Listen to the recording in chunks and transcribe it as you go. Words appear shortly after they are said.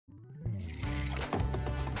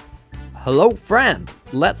Hello friend,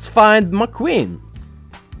 let's find McQueen.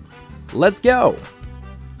 Let's go.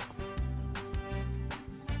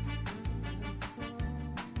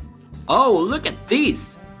 Oh, look at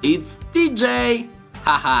this! It's DJ!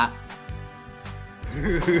 Haha!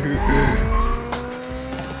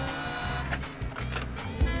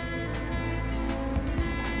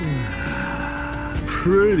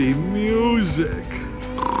 Pretty music.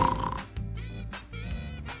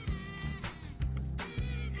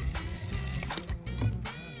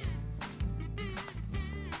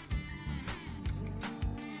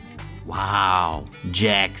 Wow!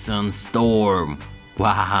 Jackson Storm!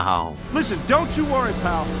 Wow! Listen, don't you worry,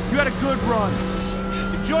 pal. You had a good run.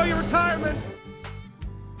 Enjoy your retirement.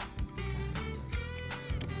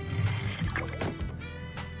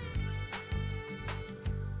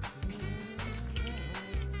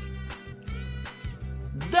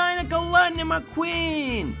 Lainnya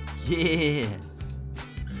McQueen! Yeah!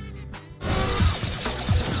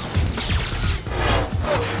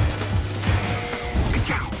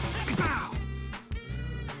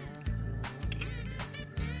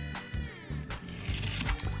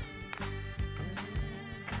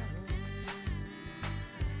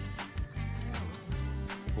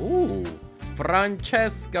 Ooh,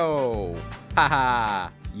 Francesco. Haha,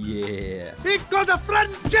 yeah. It goes a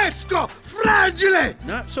Francesco! Fragile!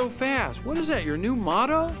 Not so fast. What is that, your new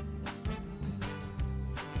motto?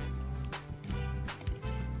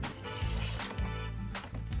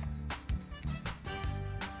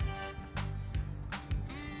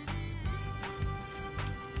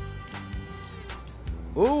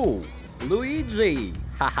 Ooh, Luigi.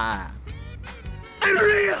 Haha.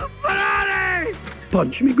 Unreal Ferrari!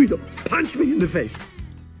 Punch me, Guido. Punch me in the face.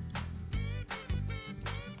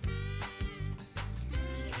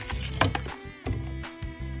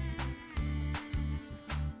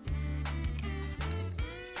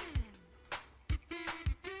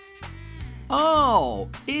 Oh,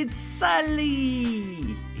 it's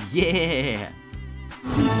Sally! Yeah!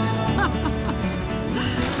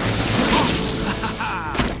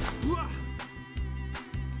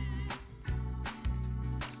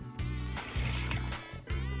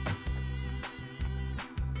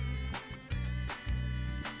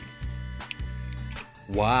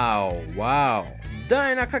 Wow, wow.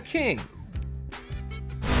 Dynaka King.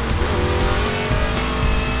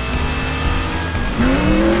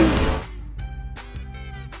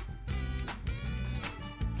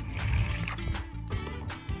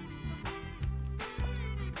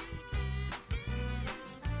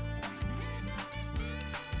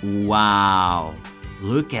 Wow!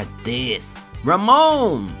 Look at this!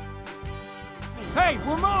 Ramon! Hey,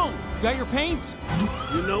 Ramon! You got your paints?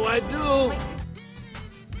 You know I do.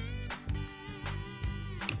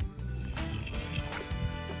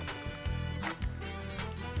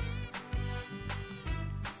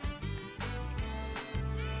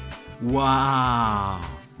 Wow!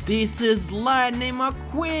 This is Lainnya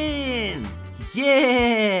McQueen!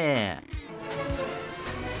 Yeah!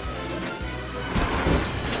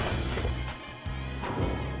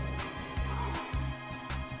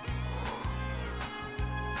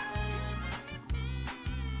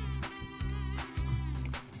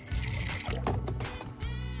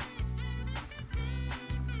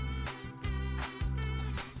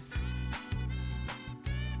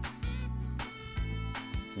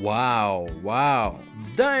 Wow, wow.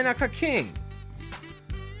 Dynaka King.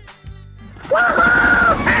 Hey,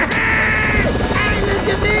 look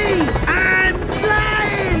at me! I'm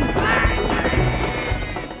flying!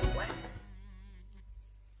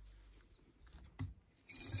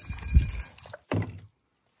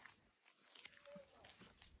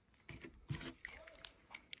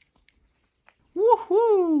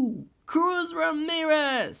 Woohoo! Cruz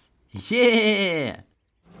Ramirez! Yeah!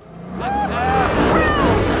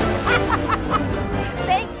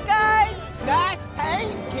 Thanks, guys! Nice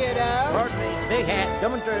paint, kiddo. Pardon me, big hat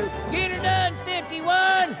coming through. Get her done,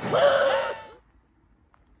 51.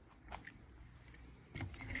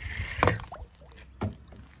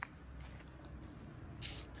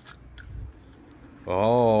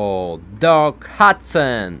 Oh, Doc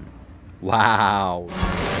Hudson. Wow.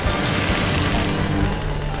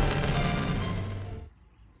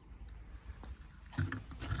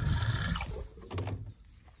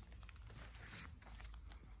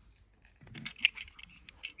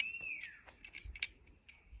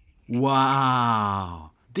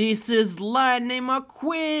 Wow! This is Lainnya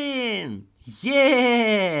McQueen!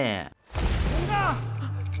 Yeah!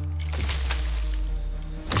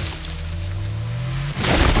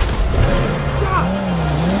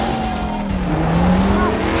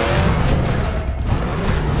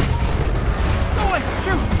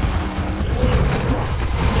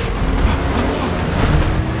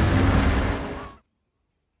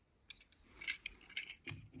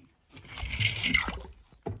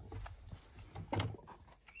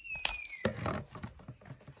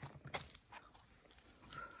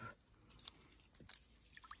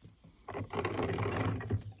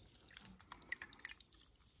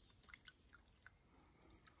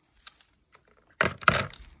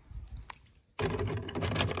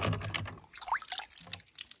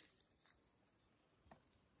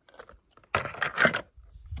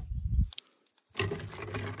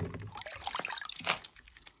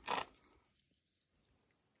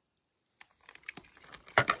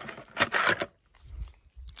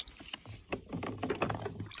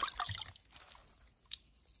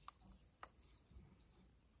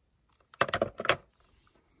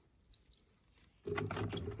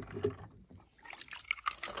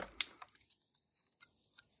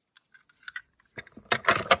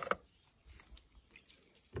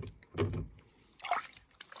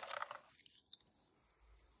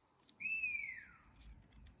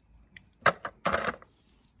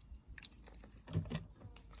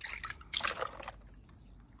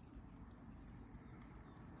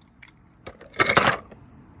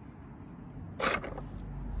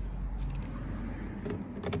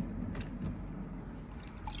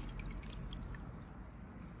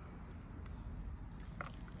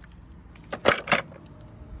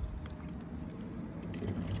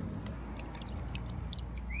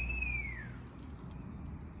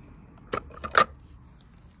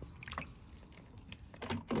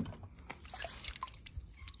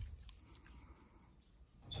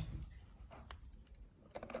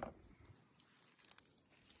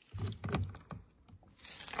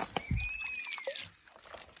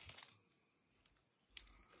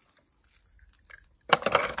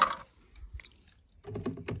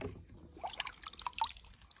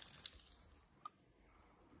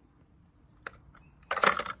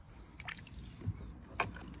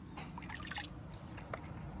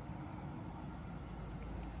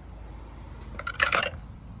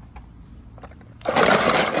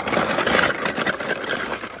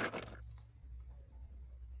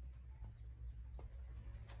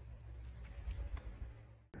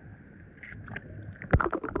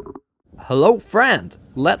 Hello, friend.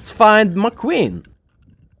 Let's find McQueen.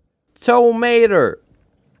 Tomato.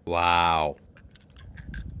 Wow.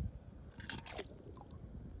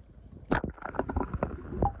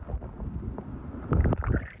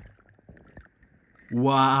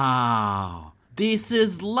 Wow! This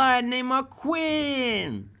is Lightning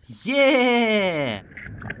McQueen! Yeah!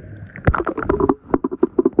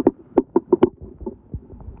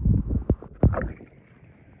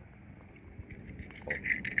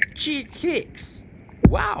 Cheek kicks.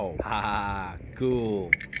 Wow. Haha,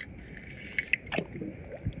 cool.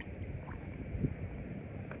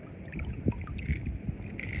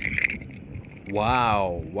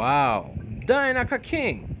 Wow, wow. Dynaka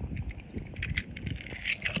King.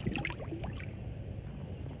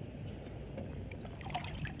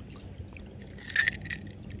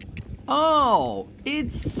 Oh,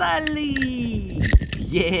 it's Sally!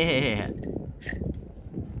 Yeah!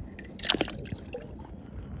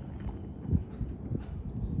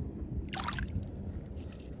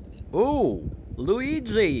 Oh,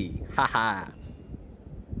 Luigi. Haha.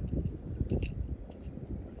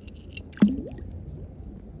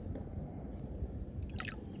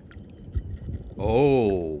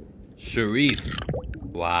 Oh, Sharif.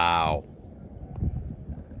 Wow.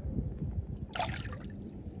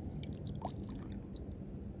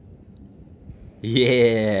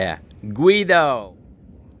 Yeah, Guido.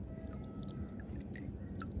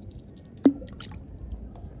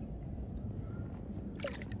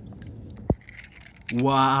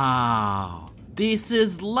 Wow! This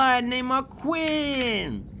is Lightning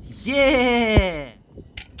McQueen! Yeah!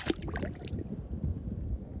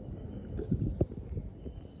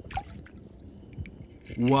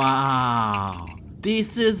 Wow!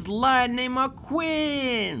 This is Lightning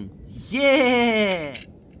McQueen! Yeah!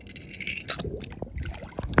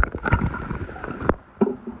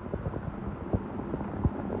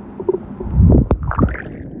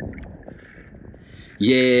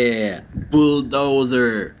 Yeah!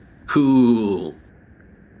 Bulldozer! Cool!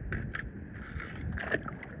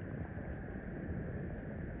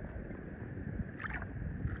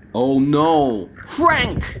 Oh no!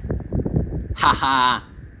 Frank! Haha!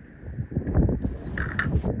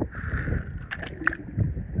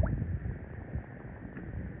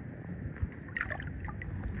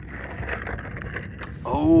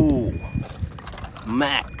 Oh,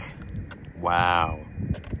 Mac. Wow.